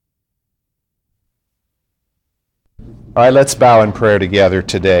All right, let's bow in prayer together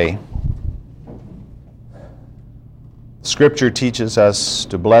today. Scripture teaches us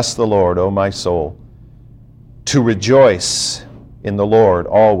to bless the Lord, O my soul, to rejoice in the Lord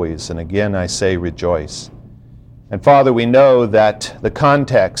always, and again I say rejoice. And Father, we know that the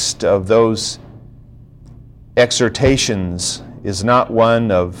context of those exhortations is not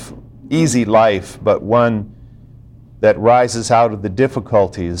one of easy life, but one that rises out of the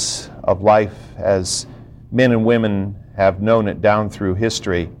difficulties of life as men and women have known it down through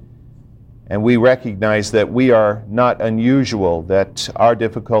history. And we recognize that we are not unusual, that our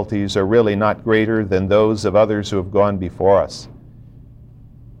difficulties are really not greater than those of others who have gone before us.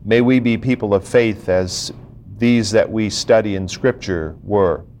 May we be people of faith as these that we study in Scripture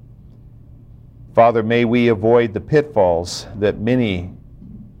were. Father, may we avoid the pitfalls that many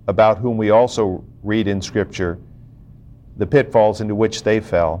about whom we also read in Scripture, the pitfalls into which they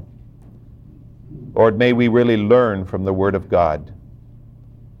fell. Lord, may we really learn from the Word of God.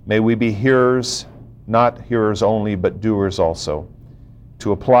 May we be hearers, not hearers only, but doers also,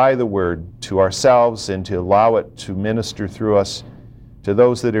 to apply the Word to ourselves and to allow it to minister through us to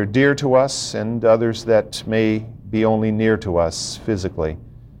those that are dear to us and others that may be only near to us physically.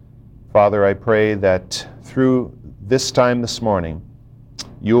 Father, I pray that through this time this morning,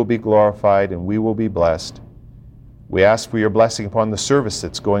 you will be glorified and we will be blessed. We ask for your blessing upon the service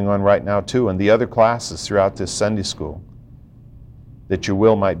that's going on right now too, and the other classes throughout this Sunday school, that your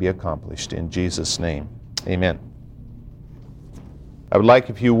will might be accomplished. In Jesus' name, amen. I would like,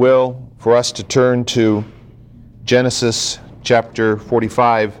 if you will, for us to turn to Genesis chapter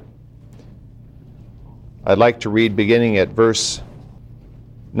 45. I'd like to read beginning at verse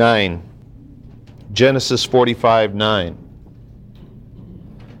 9. Genesis 45:9.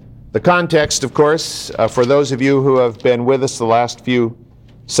 The context, of course, for those of you who have been with us the last few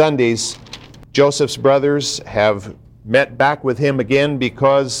Sundays, Joseph's brothers have met back with him again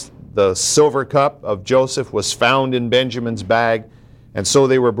because the silver cup of Joseph was found in Benjamin's bag, and so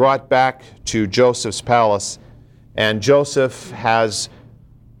they were brought back to Joseph's palace. And Joseph has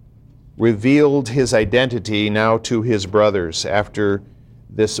revealed his identity now to his brothers after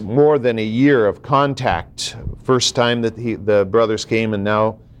this more than a year of contact. First time that the brothers came, and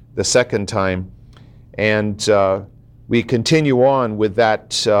now the second time. And we continue on with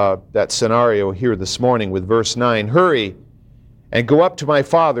that scenario here this morning with verse 9. Hurry and go up to my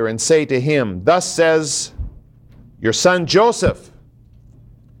father and say to him, thus says your son Joseph,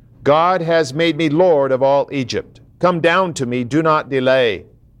 God has made me Lord of all Egypt. Come down to me, do not delay.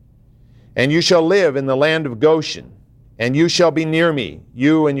 And you shall live in the land of Goshen, and you shall be near me,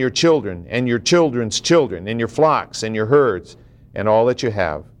 you and your children, and your children's children, and your flocks, and your herds, and all that you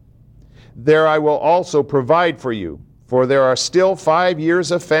have. There I will also provide for you, for there are still 5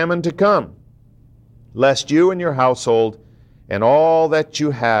 years of famine to come, lest you and your household and all that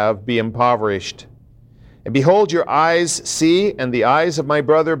you have be impoverished. And behold, your eyes see, and the eyes of my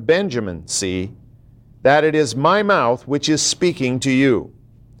brother Benjamin see, that it is my mouth which is speaking to you.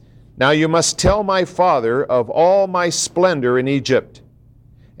 Now you must tell my father of all my splendor in Egypt,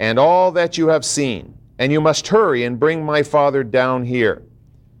 and all that you have seen, and you must hurry and bring my father down here.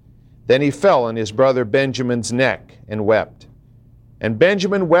 Then he fell on his brother Benjamin's neck and wept. And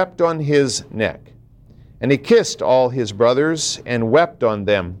Benjamin wept on his neck. And he kissed all his brothers and wept on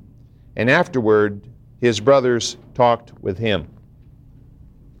them. And afterward his brothers talked with him.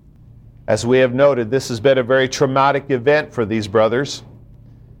 As we have noted, this has been a very traumatic event for these brothers.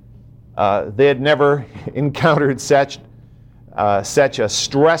 They had never encountered such a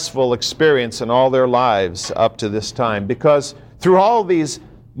stressful experience in all their lives up to this time, because through all these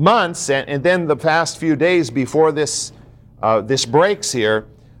months and then the past few days before this breaks here,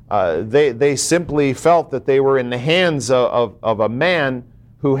 they simply felt that they were in the hands of a man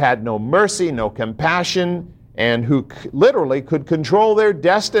who had no mercy, no compassion, and who literally could control their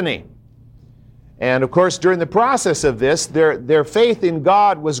destiny. And of course, during the process of this, their faith in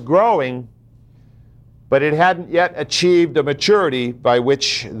God was growing, but it hadn't yet achieved a maturity by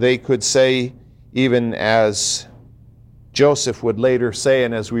which they could say, even as Joseph would later say,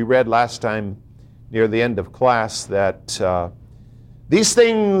 and as we read last time near the end of class, that these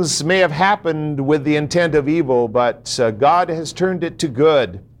things may have happened with the intent of evil, but God has turned it to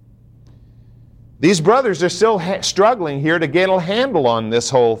good. These brothers are still struggling here to get a handle on this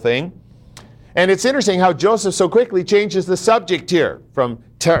whole thing. And it's interesting how Joseph so quickly changes the subject here from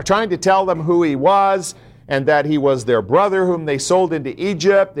trying to tell them who he was and that he was their brother whom they sold into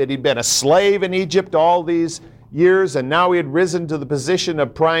Egypt, that he'd been a slave in Egypt all these years, and now he had risen to the position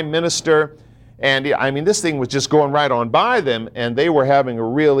of prime minister. And I mean, this thing was just going right on by them, and they were having a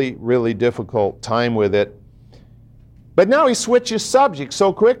really, really difficult time with it. But now he switches subjects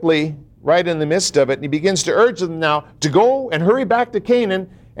so quickly, right in the midst of it, and he begins to urge them now to go and hurry back to Canaan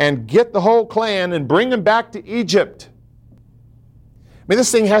and get the whole clan and bring them back to Egypt. I mean,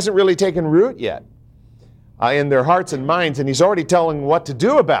 this thing hasn't really taken root yet in their hearts and minds, and he's already telling them what to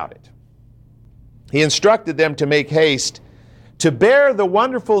do about it. He instructed them to make haste to bear the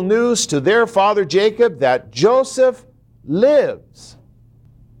wonderful news to their father Jacob that Joseph lives.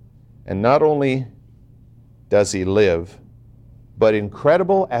 And not only does he live, but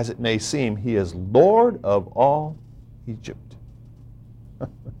incredible as it may seem, he is Lord of all Egypt.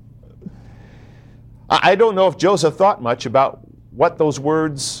 I don't know if Joseph thought much about what those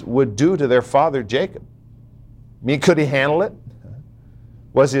words would do to their father Jacob. I mean, could he handle it?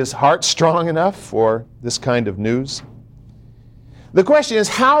 Was his heart strong enough for this kind of news? The question is,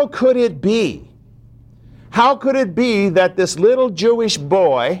 how could it be? How could it be that this little Jewish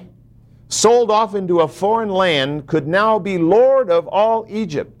boy, sold off into a foreign land, could now be Lord of all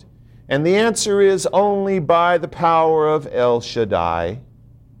Egypt? And the answer is only by the power of El Shaddai,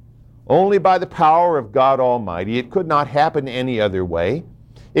 only by the power of God Almighty. It could not happen any other way.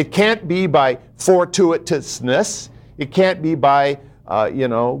 It can't be by fortuitousness. It can't be by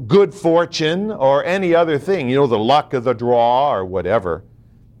good fortune or any other thing, the luck of the draw or whatever.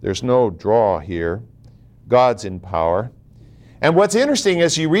 There's no draw here. God's in power. And what's interesting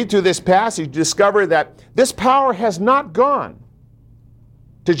as you read through this passage, you discover that this power has not gone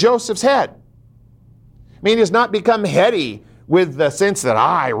to Joseph's head. I mean, he has not become heady with the sense that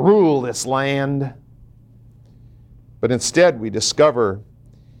I rule this land. But instead we discover,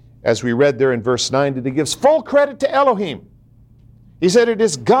 as we read there in verse 9, that he gives full credit to Elohim. He said, it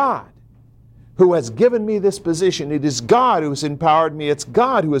is God who has given me this position. It is God who has empowered me. It's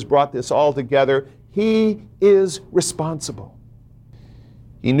God who has brought this all together. He is responsible.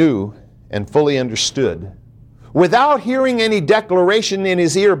 He knew and fully understood, without hearing any declaration in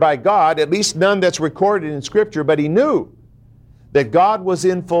his ear by God, at least none that's recorded in Scripture, but he knew that God was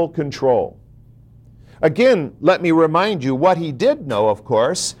in full control. Again, let me remind you, what he did know, of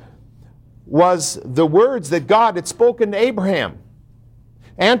course, was the words that God had spoken to Abraham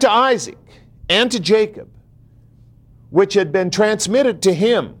and to Isaac and to Jacob, which had been transmitted to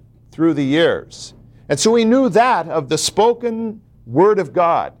him through the years. And so he knew that of the spoken word of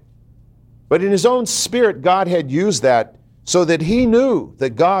God. But in his own spirit, God had used that so that he knew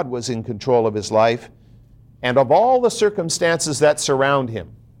that God was in control of his life and of all the circumstances that surround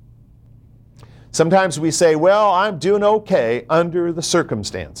him. Sometimes we say, well, I'm doing okay under the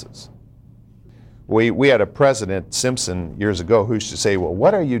circumstances. We had a president, Simpson, years ago, who used to say, well,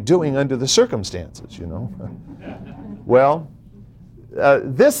 what are you doing under the circumstances, Well,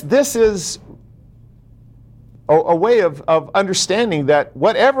 this is a way of understanding that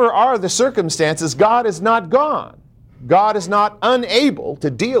whatever are the circumstances, God is not gone. God is not unable to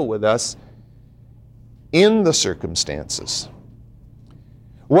deal with us in the circumstances.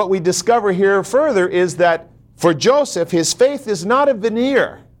 What we discover here further is that for Joseph, his faith is not a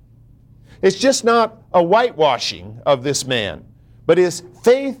veneer. It's just not a whitewashing of this man, but his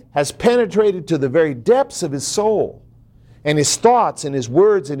faith has penetrated to the very depths of his soul, and his thoughts and his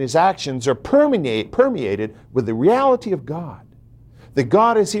words and his actions are permeated with the reality of God, that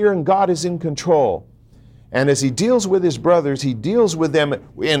God is here and God is in control. And as he deals with his brothers, he deals with them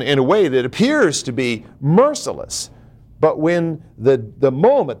in a way that appears to be merciless. But when the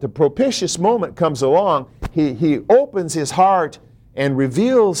moment, the propitious moment comes along, he opens his heart and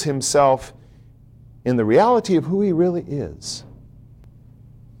reveals himself in the reality of who he really is.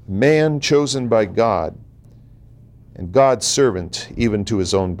 Man chosen by God, and God's servant even to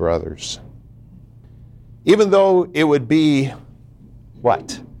his own brothers. Even though it would be,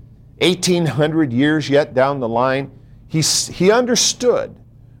 1,800 years yet down the line, he understood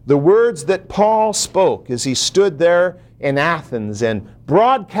the words that Paul spoke as he stood there in Athens and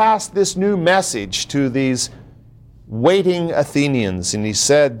broadcast this new message to these waiting Athenians. And he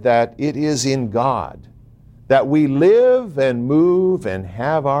said that it is in God that we live and move and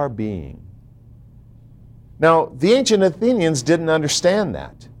have our being. Now, the ancient Athenians didn't understand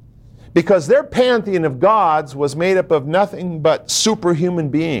that, because their pantheon of gods was made up of nothing but superhuman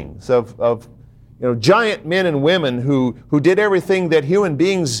beings, of giant men and women who did everything that human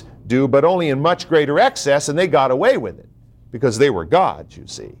beings do, but only in much greater excess, and they got away with it because they were gods, you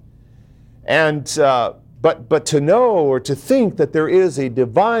see. And but to know or to think that there is a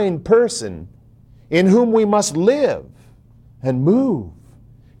divine person in whom we must live and move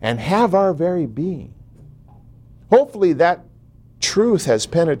and have our very being. Hopefully that truth has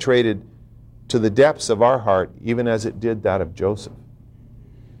penetrated to the depths of our heart, even as it did that of Joseph.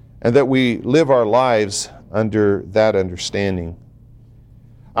 And that we live our lives under that understanding.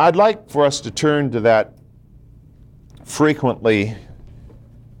 I'd like for us to turn to that frequently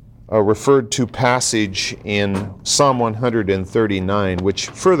referred to passage in Psalm 139, which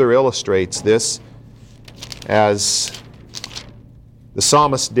further illustrates this, as the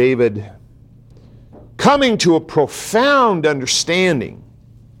psalmist David, coming to a profound understanding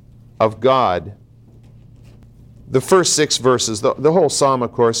of God. The first 6 verses, the whole psalm,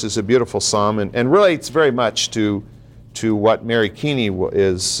 of course, is a beautiful psalm and relates very much to what Mary Keeney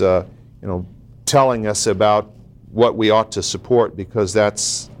is telling us about what we ought to support, because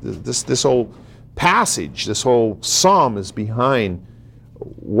that's this whole passage, this whole psalm is behind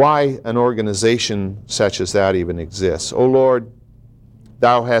why an organization such as that even exists. O Lord,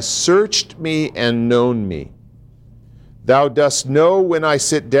 Thou hast searched me and known me. Thou dost know when I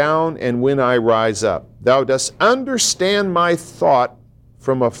sit down and when I rise up. Thou dost understand my thought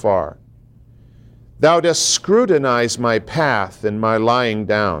from afar. Thou dost scrutinize my path and my lying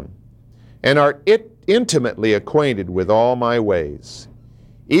down, and art intimately acquainted with all my ways.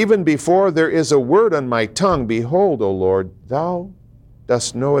 Even before there is a word on my tongue, behold, O Lord, Thou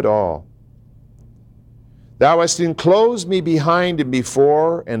dost know it all. Thou hast enclosed me behind and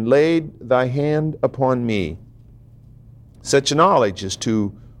before, and laid Thy hand upon me. Such knowledge is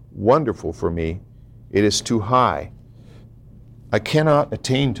too wonderful for me. It is too high. I cannot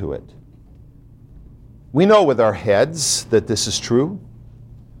attain to it. We know with our heads that this is true,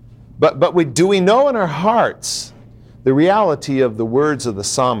 but do we know in our hearts the reality of the words of the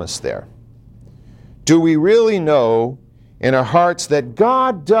psalmist there? Do we really know in our hearts that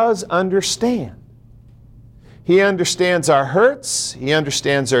God does understand? He understands our hurts. He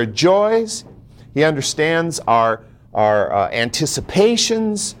understands our joys. He understands our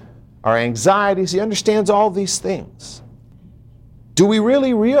anticipations, our anxieties. He understands all these things. Do we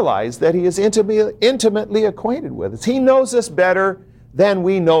really realize that He is intimately acquainted with us? He knows us better than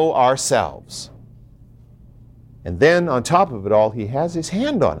we know ourselves. And then on top of it all, He has His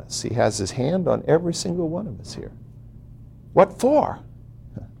hand on us. He has His hand on every single one of us here. What for?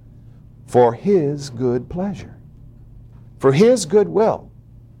 For His good pleasure. For His good will.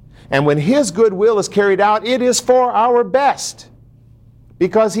 And when His good will is carried out, it is for our best,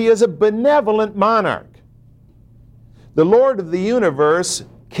 because He is a benevolent monarch. The Lord of the universe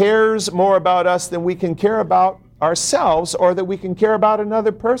cares more about us than we can care about ourselves, or that we can care about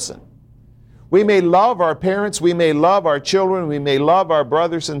another person. We may love our parents, we may love our children, we may love our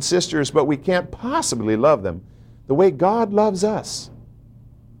brothers and sisters, but we can't possibly love them the way God loves us.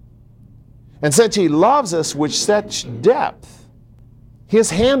 And since He loves us with such depth,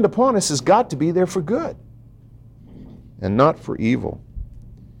 His hand upon us has got to be there for good and not for evil.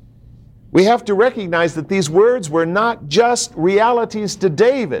 We have to recognize that these words were not just realities to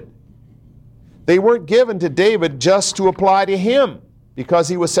David. They weren't given to David just to apply to him because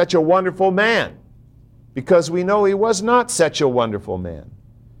he was such a wonderful man, because we know he was not such a wonderful man.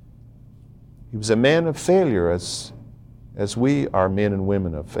 He was a man of failure, as we are men and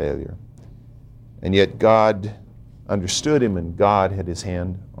women of failure. And yet God understood him, and God had His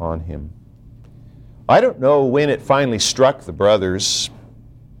hand on him. I don't know when it finally struck the brothers,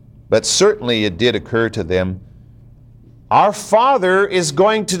 but certainly it did occur to them. Our Father is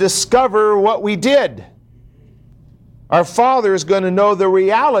going to discover what we did. Our Father is going to know the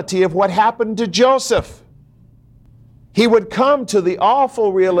reality of what happened to Joseph. He would come to the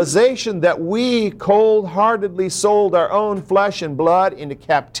awful realization that we cold-heartedly sold our own flesh and blood into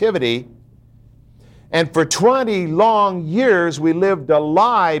captivity, and for 20 long years we lived a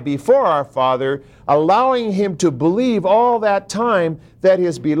lie before our Father, allowing Him to believe all that time that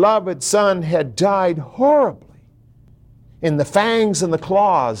His beloved Son had died horribly in the fangs and the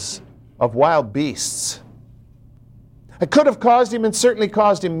claws of wild beasts. It could have caused him, and certainly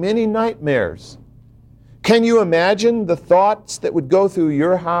caused him, many nightmares. Can you imagine the thoughts that would go through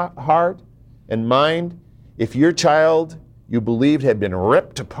your heart and mind if your child you believed had been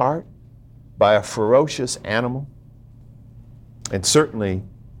ripped apart by a ferocious animal? And certainly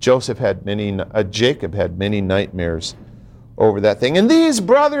Jacob had many nightmares over that thing. And these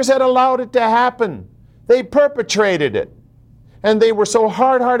brothers had allowed it to happen. They perpetrated it. And they were so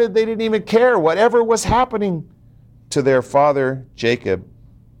hard-hearted they didn't even care whatever was happening to their father Jacob.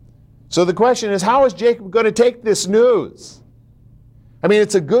 So the question is, how is Jacob going to take this news? I mean,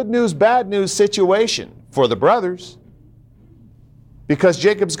 it's a good news, bad news situation for the brothers, because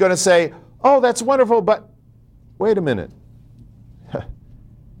Jacob's going to say, oh, that's wonderful, but wait a minute.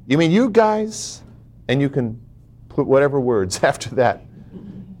 You mean you guys? And you can put whatever words after that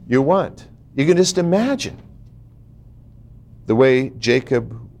you want. You can just imagine the way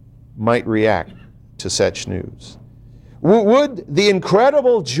Jacob might react to such news? Would the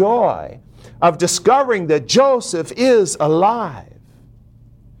incredible joy of discovering that Joseph is alive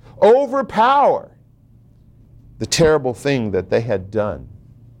overpower the terrible thing that they had done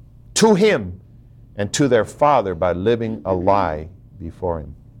to him and to their father by living a lie before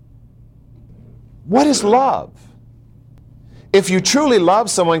him? What is love? If you truly love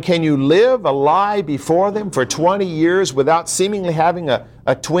someone, can you live a lie before them for 20 years without seemingly having a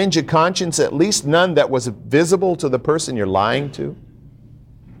twinge of conscience, at least none that was visible to the person you're lying to?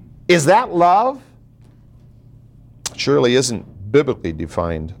 Is that love? Surely isn't biblically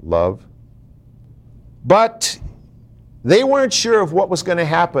defined love. But they weren't sure of what was going to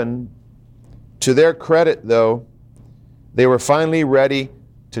happen. To their credit, though, they were finally ready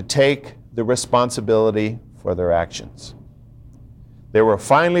to take the responsibility for their actions. They were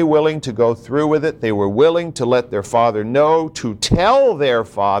finally willing to go through with it. They were willing to let their father know, to tell their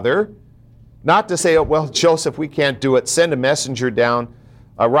father, not to say, oh, well, Joseph, we can't do it. Send a messenger down,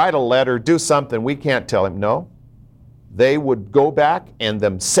 write a letter, do something. We can't tell him. No. They would go back and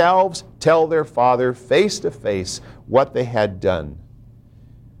themselves tell their father face to face what they had done.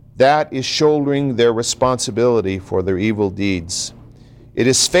 That is shouldering their responsibility for their evil deeds. It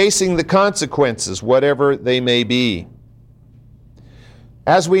is facing the consequences, whatever they may be.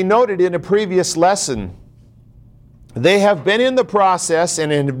 As we noted in a previous lesson, they have been in the process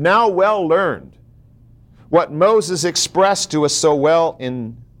and have now well learned what Moses expressed to us so well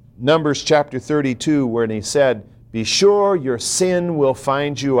in Numbers chapter 32, where he said, "Be sure your sin will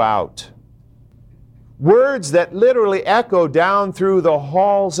find you out." Words that literally echo down through the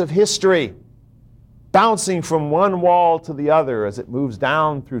halls of history, bouncing from one wall to the other as it moves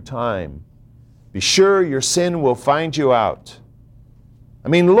down through time. Be sure your sin will find you out. I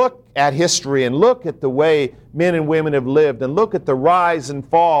mean, look at history and look at the way men and women have lived, and look at the rise and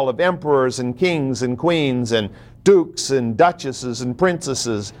fall of emperors and kings and queens and dukes and duchesses and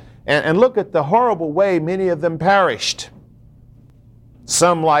princesses, and look at the horrible way many of them perished.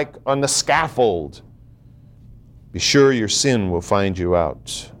 Some like on the scaffold. Be sure your sin will find you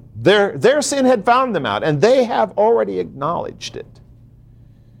out. Their sin had found them out, and they have already acknowledged it.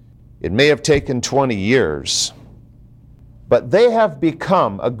 It may have taken 20 years, but they have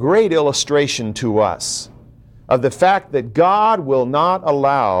become a great illustration to us of the fact that God will not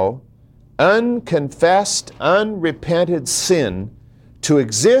allow unconfessed, unrepented sin to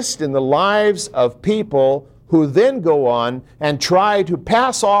exist in the lives of people who then go on and try to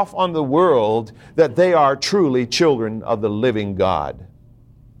pass off on the world that they are truly children of the living God.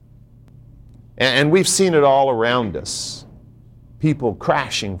 And we've seen it all around us. People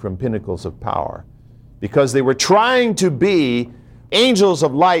crashing from pinnacles of power because they were trying to be angels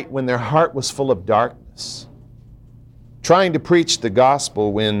of light when their heart was full of darkness. Trying to preach the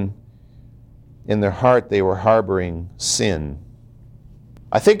gospel when in their heart they were harboring sin.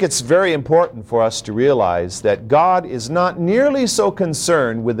 I think it's very important for us to realize that God is not nearly so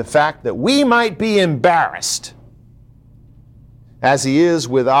concerned with the fact that we might be embarrassed as He is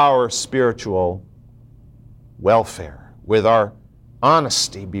with our spiritual welfare, with our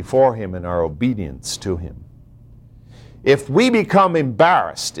honesty before Him and our obedience to Him. If we become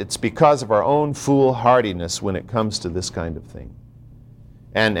embarrassed, it's because of our own foolhardiness when it comes to this kind of thing.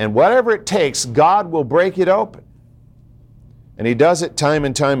 And whatever it takes, God will break it open. And He does it time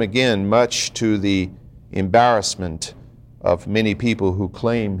and time again, much to the embarrassment of many people who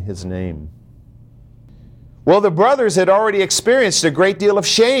claim His name. Well, the brothers had already experienced a great deal of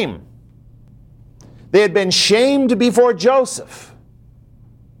shame. They had been shamed before Joseph,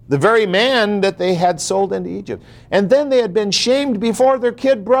 the very man that they had sold into Egypt. And then they had been shamed before their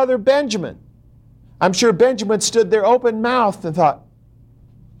kid brother Benjamin. I'm sure Benjamin stood there open-mouthed and thought,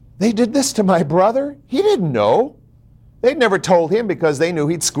 they did this to my brother? He didn't know. They'd never told him because they knew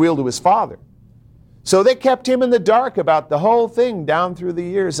he'd squeal to his father. So they kept him in the dark about the whole thing down through the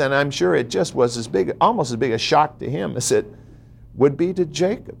years, and I'm sure it just was almost as big a shock to him as it would be to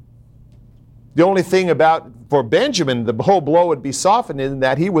Jacob. The only thing for Benjamin, the whole blow would be softened in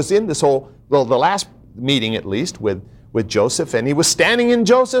that he was in this the last meeting at least with Joseph, and he was standing in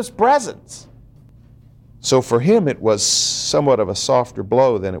Joseph's presence. So for him it was somewhat of a softer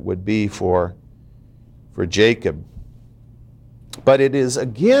blow than it would be for Jacob. But it is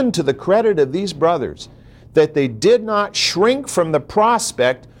again to the credit of these brothers that they did not shrink from the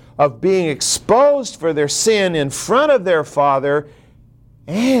prospect of being exposed for their sin in front of their father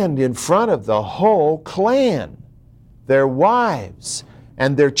and in front of the whole clan, their wives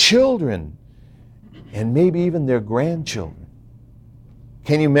and their children, and maybe even their grandchildren.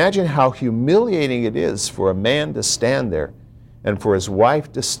 Can you imagine how humiliating it is for a man to stand there and for his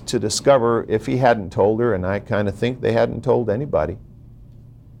wife to discover, if he hadn't told her, and I kind of think they hadn't told anybody,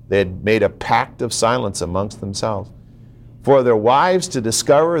 they had made a pact of silence amongst themselves. For their wives to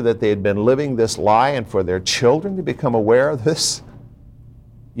discover that they had been living this lie, and for their children to become aware of this.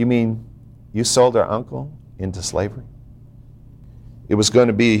 You mean you sold our uncle into slavery? It was going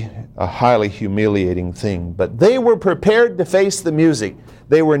to be a highly humiliating thing, but they were prepared to face the music.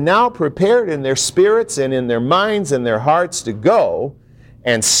 They were now prepared in their spirits and in their minds and their hearts to go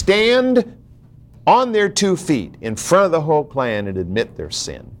and stand on their 2 feet in front of the whole clan and admit their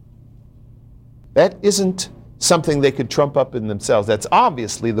sin. That isn't something they could trump up in themselves. That's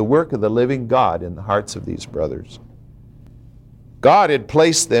obviously the work of the living God in the hearts of these brothers. God had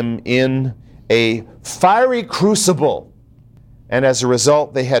placed them in a fiery crucible, and as a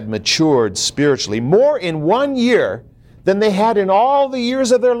result they had matured spiritually more in 1 year than they had in all the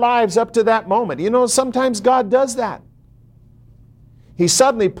years of their lives up to that moment. You know, sometimes God does that. He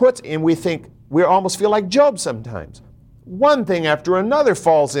suddenly puts, and we almost feel like Job sometimes. One thing after another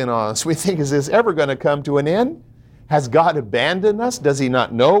falls in on us. We think, is this ever going to come to an end? Has God abandoned us? Does he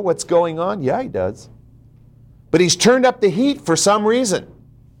not know what's going on? Yeah, he does. But he's turned up the heat for some reason.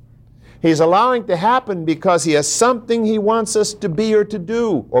 He's allowing it to happen because he has something he wants us to be or to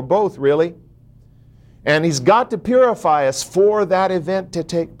do, or both really. And he's got to purify us for that event to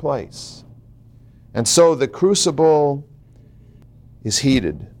take place. And so the crucible is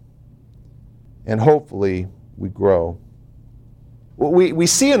heated, and hopefully we grow. We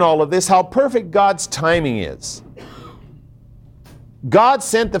see in all of this how perfect God's timing is. God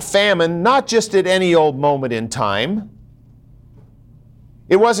sent the famine not just at any old moment in time.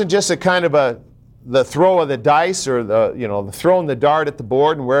 It wasn't just a kind of the throw of the dice, or the throwing the dart at the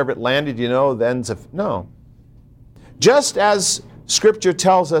board and wherever it landed, no. Just as Scripture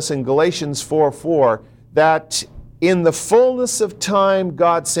tells us in Galatians 4:4 that in the fullness of time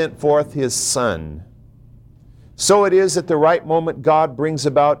God sent forth His Son, so it is at the right moment God brings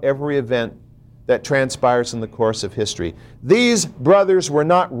about every event that transpires in the course of history. These brothers were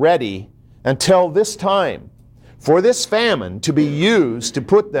not ready until this time for this famine to be used to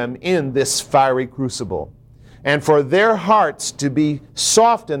put them in this fiery crucible, and for their hearts to be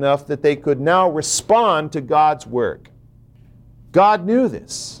soft enough that they could now respond to God's work. God knew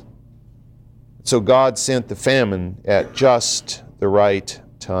this. So God sent the famine at just the right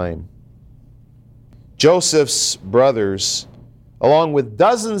time. Joseph's brothers, along with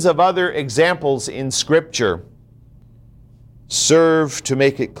dozens of other examples in Scripture, serve to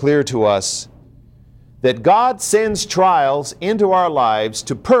make it clear to us that God sends trials into our lives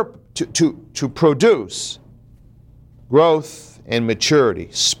to produce growth and maturity,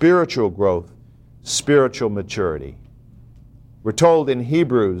 spiritual growth, spiritual maturity. We're told in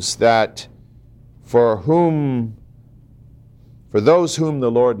Hebrews that for those whom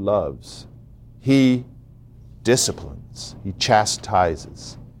the Lord loves, He disciplines, He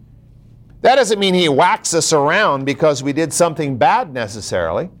chastises. That doesn't mean He whacks us around because we did something bad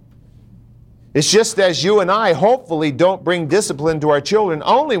necessarily. It's just as you and I hopefully don't bring discipline to our children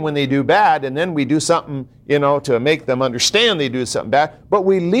only when they do bad, and then we do something, to make them understand they do something bad, but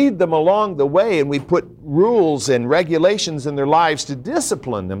we lead them along the way and we put rules and regulations in their lives to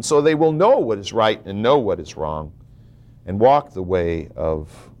discipline them so they will know what is right and know what is wrong and walk the way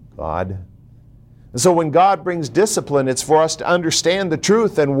of God. And so when God brings discipline, it's for us to understand the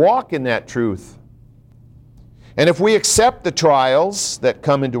truth and walk in that truth. And if we accept the trials that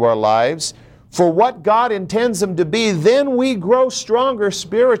come into our lives for what God intends them to be, then we grow stronger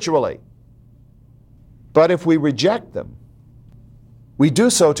spiritually. But if we reject them, we do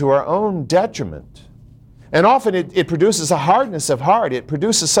so to our own detriment. And often it produces a hardness of heart. It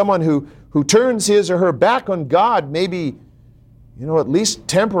produces someone who turns his or her back on God, maybe, at least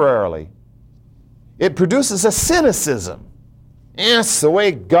temporarily. It produces a cynicism. Yes, the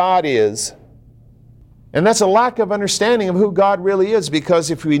way God is. And that's a lack of understanding of who God really is,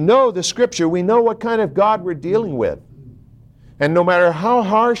 because if we know the Scripture, we know what kind of God we're dealing with. And no matter how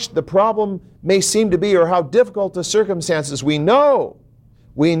harsh the problem may seem to be or how difficult the circumstances, we know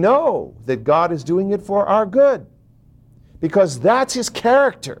that God is doing it for our good, because that's His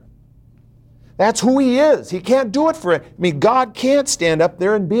character. That's who He is. He can't do it for it. God can't stand up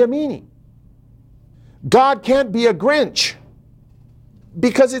there and be a meanie. God can't be a Grinch,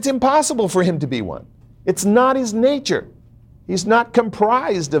 because it's impossible for Him to be one. It's not His nature. He's not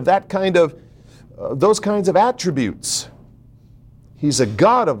comprised of those kinds of attributes. He's a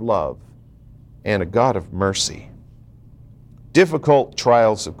God of love and a God of mercy. Difficult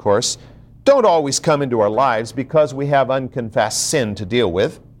trials, of course, don't always come into our lives because we have unconfessed sin to deal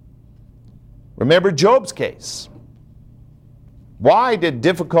with. Remember Job's case. Why did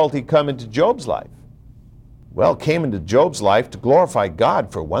difficulty come into Job's life? Well, it came into Job's life to glorify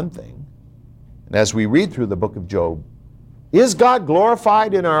God for one thing. And as we read through the book of Job, is God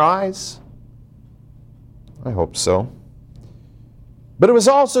glorified in our eyes? I hope so. But it was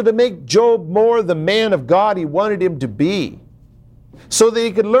also to make Job more the man of God he wanted him to be, so that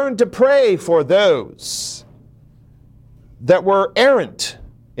he could learn to pray for those that were errant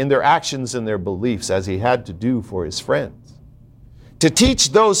in their actions and their beliefs, as he had to do for his friends. To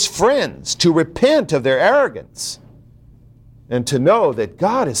teach those friends to repent of their arrogance and to know that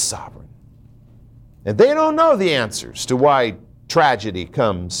God is sovereign. And they don't know the answers to why tragedy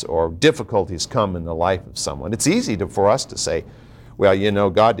comes or difficulties come in the life of someone. It's easy for us to say, well, you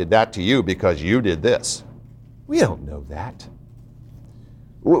know, God did that to you because you did this. We don't know that.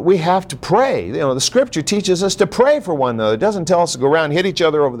 We have to pray. You know, the Scripture teaches us to pray for one another. It doesn't tell us to go around and hit each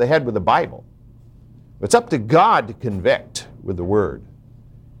other over the head with the Bible. It's up to God to convict with the Word,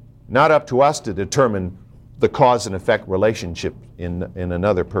 not up to us to determine the cause and effect relationship in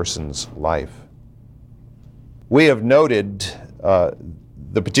another person's life. We have noted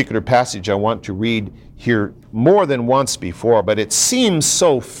the particular passage I want to read here more than once before, but it seems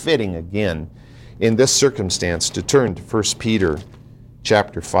so fitting again in this circumstance to turn to 1 Peter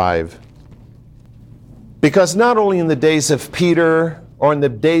chapter 5. Because not only in the days of Peter, or in the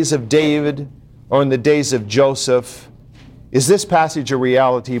days of David, or in the days of Joseph, is this passage a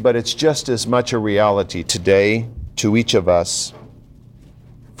reality, but it's just as much a reality today to each of us.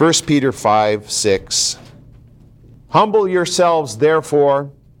 1 Peter 5:6. Humble yourselves,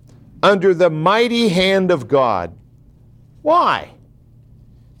 therefore, under the mighty hand of God. Why?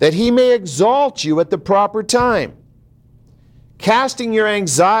 That he may exalt you at the proper time, casting your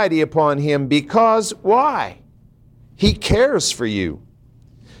anxiety upon him, because, why? He cares for you.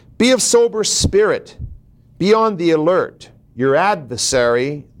 Be of sober spirit, be on the alert. Your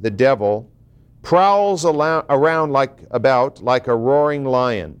adversary, the devil, prowls around like a roaring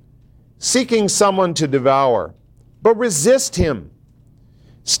lion, seeking someone to devour. But resist him.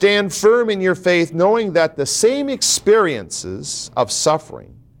 Stand firm in your faith, knowing that the same experiences of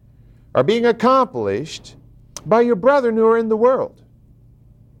suffering are being accomplished by your brethren who are in the world.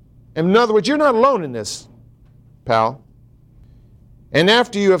 In other words, you're not alone in this, pal. And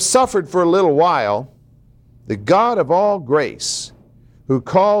after you have suffered for a little while, the God of all grace, who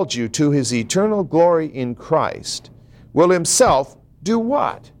called you to his eternal glory in Christ, will himself do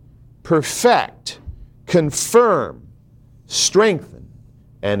what? Perfect, confirm, strengthen,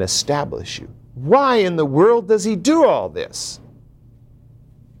 and establish you. Why in the world does he do all this?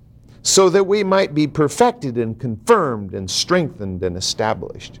 So that we might be perfected and confirmed and strengthened and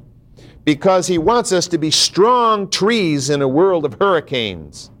established. Because he wants us to be strong trees in a world of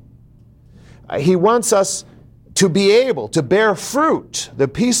hurricanes. He wants us to be able to bear fruit, the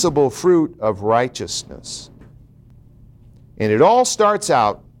peaceable fruit of righteousness. And it all starts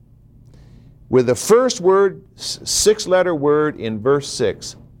out with the first word, 6-letter word in verse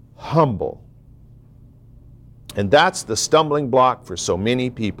 6, humble. And that's the stumbling block for so many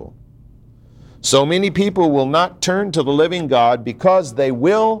people. So many people will not turn to the living God because they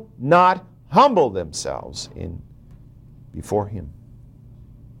will not humble themselves before him.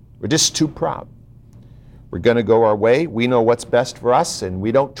 We're just too proud. We're going to go our way. We know what's best for us, and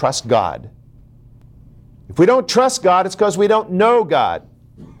we don't trust God. If we don't trust God, it's because we don't know God.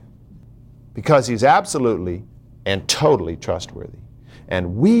 Because he's absolutely and totally trustworthy.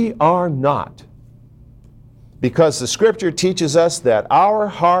 And we are not. Because the Scripture teaches us that our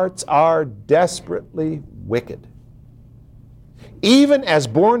hearts are desperately wicked. Even as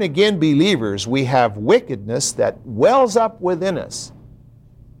born-again believers, we have wickedness that wells up within us.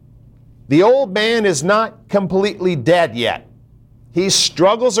 The old man is not completely dead yet. He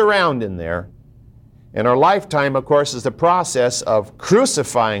struggles around in there. And our lifetime, of course, is the process of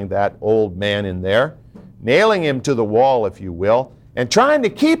crucifying that old man in there, nailing him to the wall, if you will, and trying to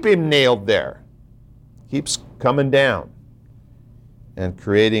keep him nailed there. Keeps coming down and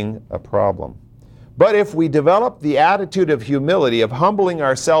creating a problem. But if we develop the attitude of humility, of humbling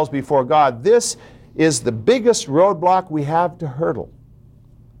ourselves before God, this is the biggest roadblock we have to hurdle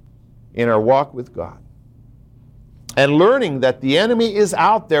in our walk with God. And learning that the enemy is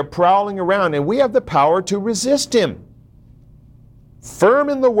out there prowling around, and we have the power to resist him. Firm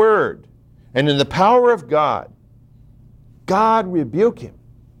in the Word and in the power of God. God rebuke him.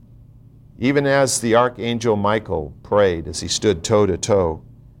 Even as the archangel Michael prayed as he stood toe to toe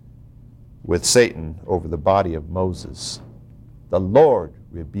with Satan over the body of Moses. The Lord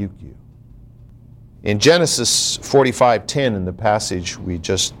rebuke you. In Genesis 45:10, in the passage we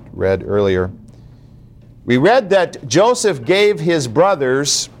just read earlier, We read that Joseph gave his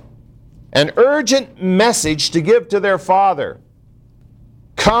brothers an urgent message to give to their father.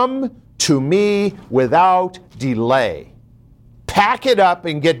 Come to me without delay. Pack it up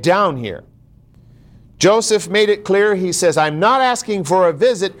and get down here. Joseph made it clear. He says, I'm not asking for a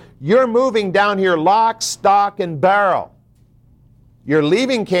visit. You're moving down here lock, stock, and barrel. You're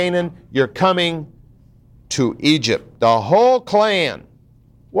leaving Canaan. You're coming to Egypt. The whole clan.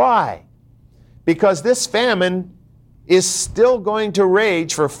 Why? Because this famine is still going to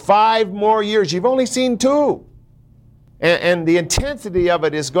rage for 5 more years. You've only seen 2. And the intensity of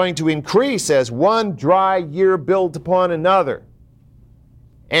it is going to increase as one dry year builds upon another.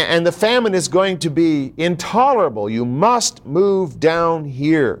 And the famine is going to be intolerable. You must move down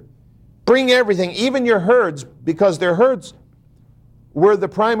here. Bring everything, even your herds, because their herds were the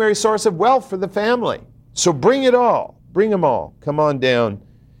primary source of wealth for the family. So bring it all. Bring them all. Come on down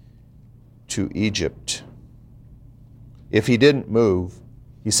to Egypt. If he didn't move,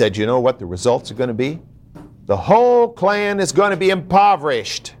 he said, you know what the results are going to be? The whole clan is going to be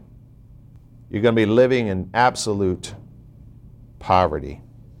impoverished. You're going to be living in absolute poverty.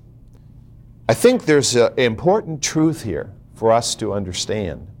 I think there's an important truth here for us to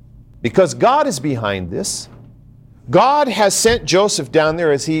understand. Because God is behind this. God has sent Joseph down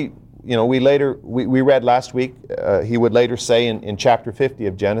there, as we read last week, he would later say in chapter 50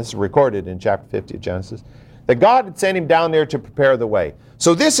 of Genesis, recorded in chapter 50 of Genesis, that God had sent him down there to prepare the way.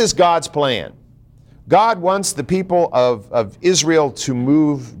 So this is God's plan. God wants the people of Israel to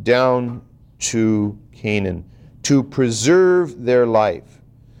move down to Canaan, to preserve their life.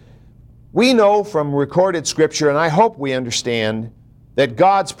 We know from recorded scripture, and I hope we understand, that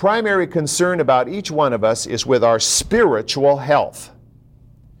God's primary concern about each one of us is with our spiritual health.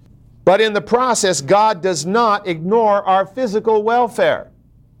 But in the process, God does not ignore our physical welfare.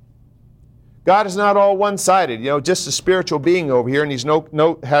 God is not all one-sided, just a spiritual being over here, and He's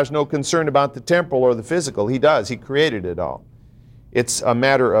has no concern about the temporal or the physical. He does. He created it all. It's a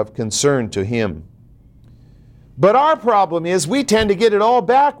matter of concern to Him. But our problem is we tend to get it all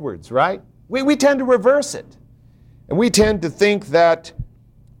backwards, right? We tend to reverse it. And we tend to think that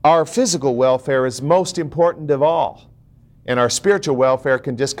our physical welfare is most important of all, and our spiritual welfare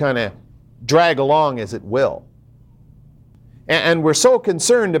can just kind of drag along as it will. And we're so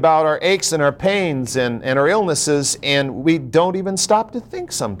concerned about our aches and our pains and our illnesses, and we don't even stop to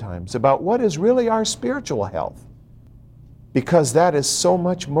think sometimes about what is really our spiritual health, because that is so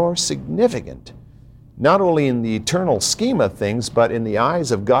much more significant, not only in the eternal scheme of things, but in the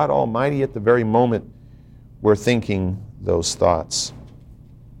eyes of God Almighty at the very moment we're thinking those thoughts.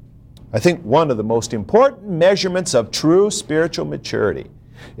 I think one of the most important measurements of true spiritual maturity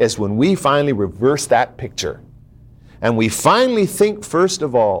is when we finally reverse that picture. And we finally think, first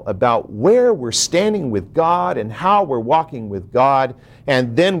of all, about where we're standing with God and how we're walking with God,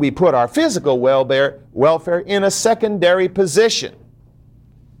 and then we put our physical welfare in a secondary position.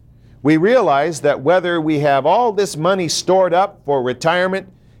 We realize that whether we have all this money stored up for retirement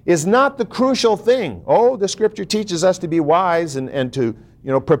is not the crucial thing. Oh, the Scripture teaches us to be wise and to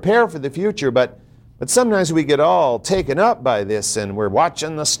prepare for the future, but sometimes we get all taken up by this, and we're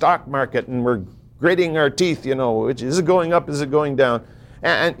watching the stock market, and we're gritting our teeth, which is it going up, is it going down?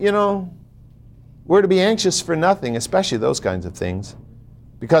 And we're to be anxious for nothing, especially those kinds of things,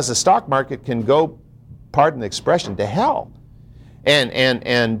 because the stock market can go, pardon the expression, to hell.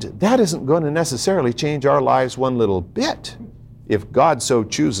 And that isn't going to necessarily change our lives one little bit if God so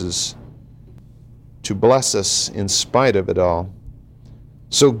chooses to bless us in spite of it all.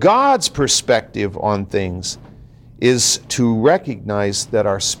 So God's perspective on things is to recognize that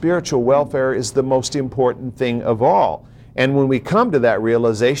our spiritual welfare is the most important thing of all. And when we come to that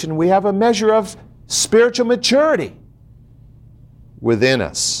realization, we have a measure of spiritual maturity within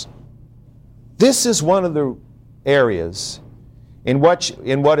us. This is one of the areas in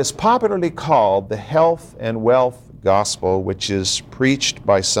what is popularly called the health and wealth gospel, which is preached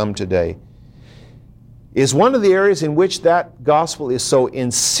by some today, is one of the areas in which that gospel is so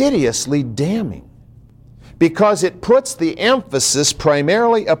insidiously damning, because it puts the emphasis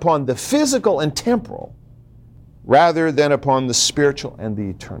primarily upon the physical and temporal rather than upon the spiritual and the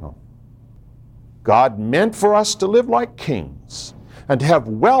eternal. God meant for us to live like kings and to have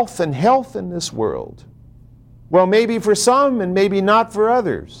wealth and health in this world. Well, maybe for some and maybe not for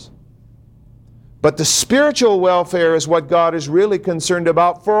others. But the spiritual welfare is what God is really concerned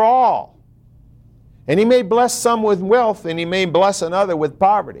about for all. And He may bless some with wealth and He may bless another with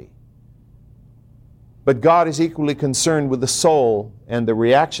poverty. But God is equally concerned with the soul and the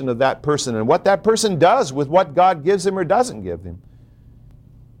reaction of that person and what that person does with what God gives him or doesn't give him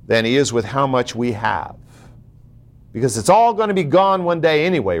than He is with how much we have. because it's all going to be gone one day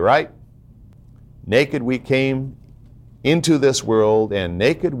anyway, right? Naked we came into this world, and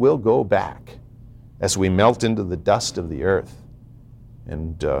naked we'll go back as we melt into the dust of the earth.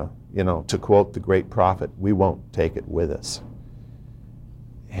 And, to quote the great prophet, we won't take it with us.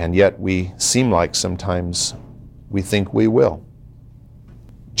 And yet we seem like sometimes we think we will.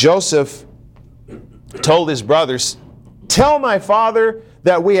 Joseph told his brothers, "Tell my father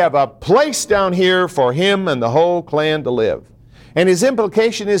that we have a place down here for him and the whole clan to live." And his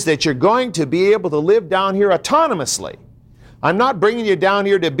implication is that you're going to be able to live down here autonomously. I'm not bringing you down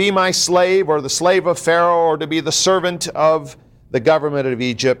here to be my slave or the slave of Pharaoh or to be the servant of the government of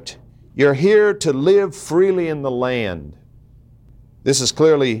Egypt. You're here to live freely in the land. This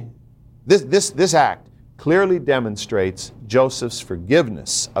act clearly demonstrates Joseph's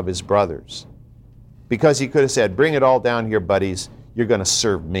forgiveness of his brothers, because he could have said, "Bring it all down here, buddies. You're going to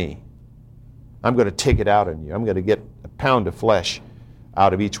serve me. I'm going to take it out on you. I'm going to get a pound of flesh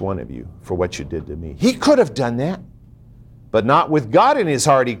out of each one of you for what you did to me." He could have done that, but not with God in his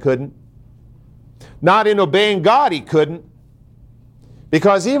heart he couldn't. Not in obeying God he couldn't.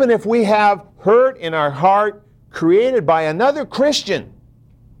 Because even if we have hurt in our heart created by another Christian,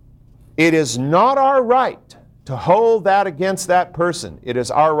 it is not our right to hold that against that person. It is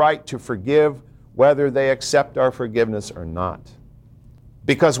our right to forgive whether they accept our forgiveness or not.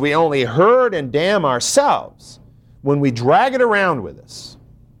 Because we only hurt and damn ourselves when we drag it around with us.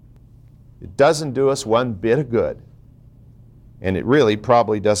 It doesn't do us one bit of good. And it really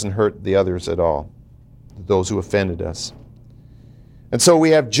probably doesn't hurt the others at all, those who offended us. And so we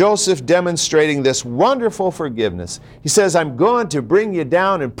have Joseph demonstrating this wonderful forgiveness. He says, "I'm going to bring you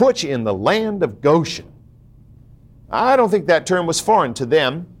down and put you in the land of Goshen." I don't think that term was foreign to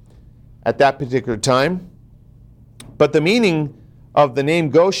them at that particular time. But the meaning of the name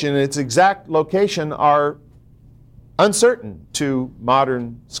Goshen and its exact location are uncertain to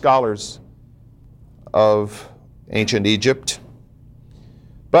modern scholars of ancient Egypt.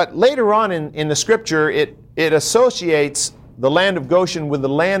 But later on in the scripture, it associates the land of Goshen with the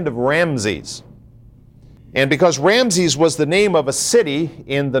land of Ramses. And because Ramses was the name of a city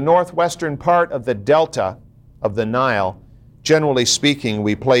in the northwestern part of the delta of the Nile, generally speaking,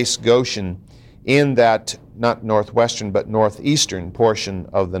 we place Goshen in that, not northwestern, but northeastern portion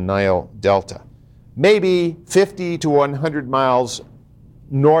of the Nile delta. Maybe 50 to 100 miles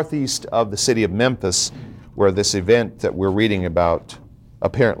northeast of the city of Memphis, where this event that we're reading about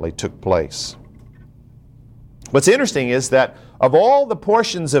apparently took place. What's interesting is that of all the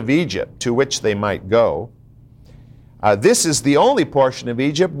portions of Egypt to which they might go, this is the only portion of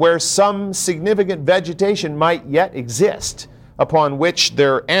Egypt where some significant vegetation might yet exist, upon which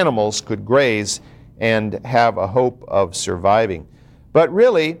their animals could graze and have a hope of surviving. But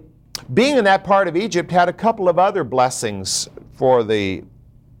really, being in that part of Egypt had a couple of other blessings for the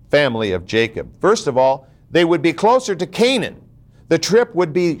family of Jacob. First of all, they would be closer to Canaan. The trip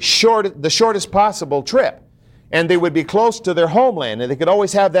would be the shortest possible trip. And they would be close to their homeland, and they could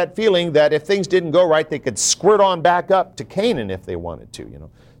always have that feeling that if things didn't go right, they could squirt on back up to Canaan if they wanted to,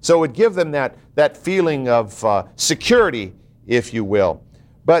 So it would give them that feeling of security, if you will.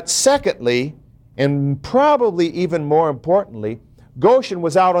 But secondly, and probably even more importantly, Goshen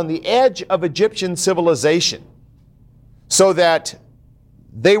was out on the edge of Egyptian civilization, so that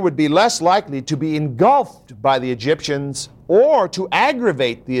they would be less likely to be engulfed by the Egyptians or to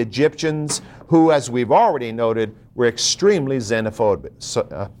aggravate the Egyptians, who, as we've already noted, were extremely xenophobic.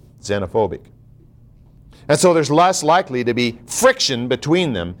 And so there's less likely to be friction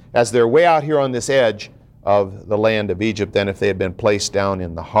between them as they're way out here on this edge of the land of Egypt than if they had been placed down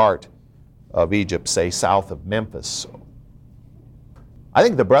in the heart of Egypt, say south of Memphis. I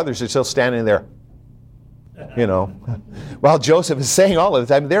think the brothers are still standing there, while Joseph is saying all of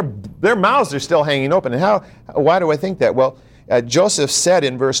the time. Their mouths are still hanging open. And why do I think that? Well, Joseph said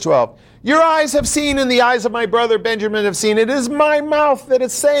in verse 12, "Your eyes have seen and the eyes of my brother Benjamin have seen. It is my mouth that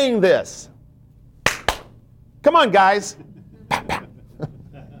is saying this." Come on, guys.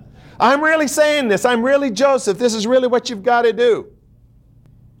 I'm really saying this. I'm really Joseph. This is really what you've got to do.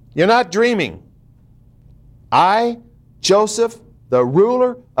 You're not dreaming. I, Joseph, the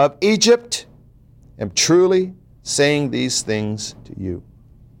ruler of Egypt, am truly saying these things to you.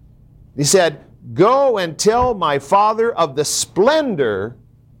 He said, "Go and tell my father of the splendor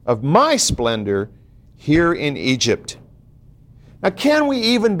of my splendor here in Egypt." Now, can we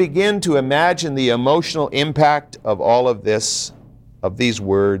even begin to imagine the emotional impact of all of this, of these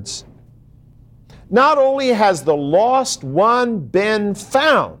words? Not only has the lost one been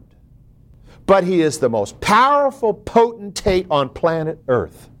found, but he is the most powerful potentate on planet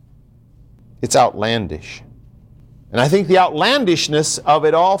Earth. It's outlandish. And I think the outlandishness of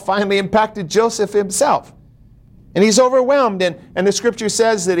it all finally impacted Joseph himself. And he's overwhelmed, and the scripture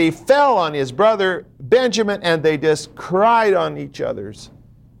says that he fell on his brother Benjamin, and they just cried on each other's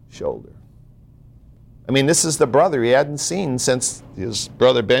shoulder. I mean, this is the brother he hadn't seen since his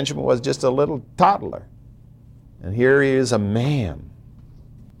brother Benjamin was just a little toddler. And here he is, a man.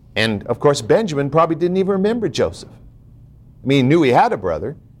 And of course, Benjamin probably didn't even remember Joseph. I mean, he knew he had a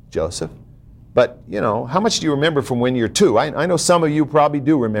brother, Joseph. But, you know, how much do you remember from when you're 2? I know some of you probably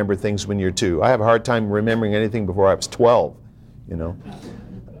do remember things when you're 2. I have a hard time remembering anything before I was 12, you know.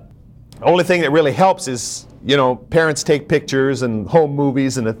 The only thing that really helps is, you know, parents take pictures and home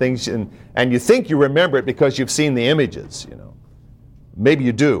movies and the things, and you think you remember it because you've seen the images, you know. Maybe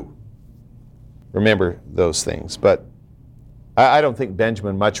you do remember those things, but I don't think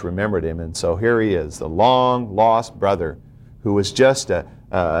Benjamin much remembered him, and so here he is, the long-lost brother who was just a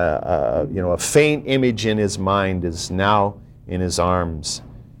faint image in his mind is now in his arms.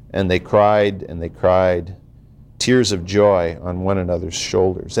 And they cried, tears of joy on one another's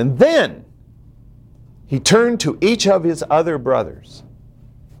shoulders. And then he turned to each of his other brothers,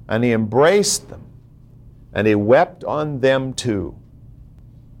 and he embraced them, and he wept on them too.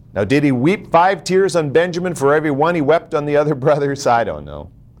 Now, did he weep 5 tears on Benjamin for every one he wept on the other brothers? I don't know.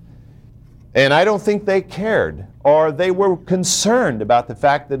 And I don't think they cared, or they were concerned about the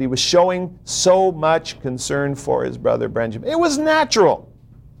fact that he was showing so much concern for his brother Benjamin. It was natural,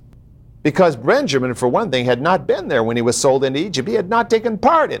 because Benjamin, for one thing, had not been there when he was sold into Egypt. He had not taken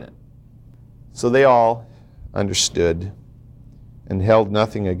part in it. So they all understood and held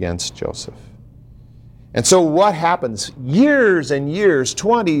nothing against Joseph. And so what happens? Years and years,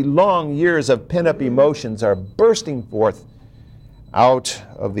 20 long years of pent-up emotions are bursting forth out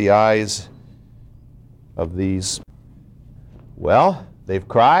of the eyes of these. Well, they've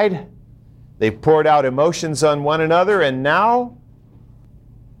cried, they've poured out emotions on one another, and now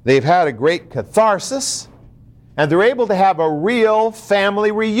they've had a great catharsis, and they're able to have a real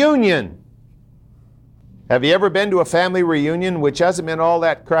family reunion. Have you ever been to a family reunion which hasn't been all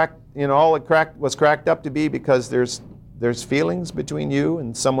that cracked, all it was cracked up to be because there's feelings between you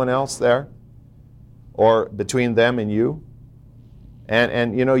and someone else there, or between them and you?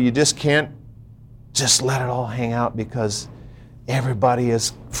 And you just can't just let it all hang out because everybody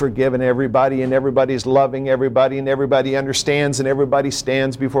is forgiven everybody and everybody's loving everybody and everybody understands and everybody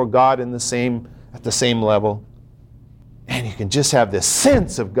stands before God at the same level. And you can just have this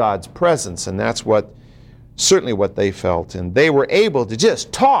sense of God's presence, and that's certainly what they felt. And they were able to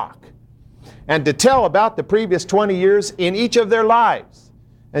just talk and to tell about the previous 20 years in each of their lives.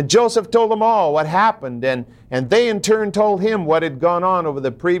 And Joseph told them all what happened, and they in turn told him what had gone on over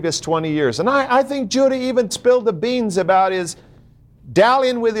the previous 20 years. And I think Judah even spilled the beans about his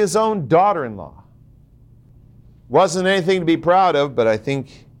dallying with his own daughter-in-law. Wasn't anything to be proud of, but I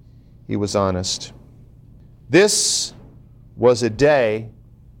think he was honest. This was a day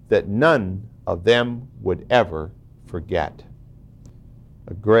that none of them would ever forget.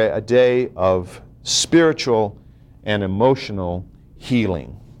 A day of spiritual and emotional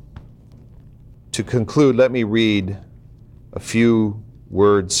healing. To conclude, let me read a few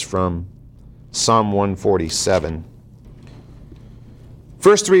words from Psalm 147.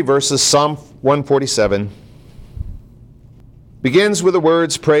 First 3 verses, Psalm 147, begins with the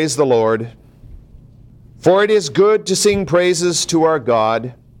words, "Praise the Lord. For it is good to sing praises to our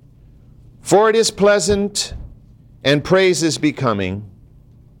God, for it is pleasant and praise is becoming.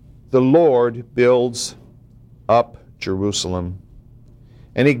 The Lord builds up Jerusalem,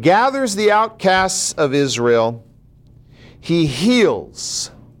 and he gathers the outcasts of Israel. He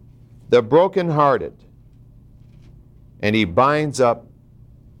heals the brokenhearted, and he binds up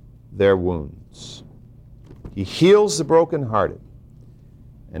their wounds." He heals the brokenhearted,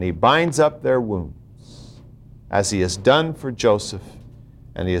 and he binds up their wounds, as he has done for Joseph,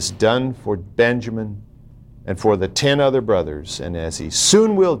 and he has done for Benjamin, and for the 10 other brothers, and as he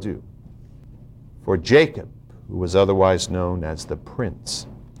soon will do for Jacob, who was otherwise known as the Prince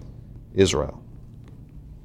Israel.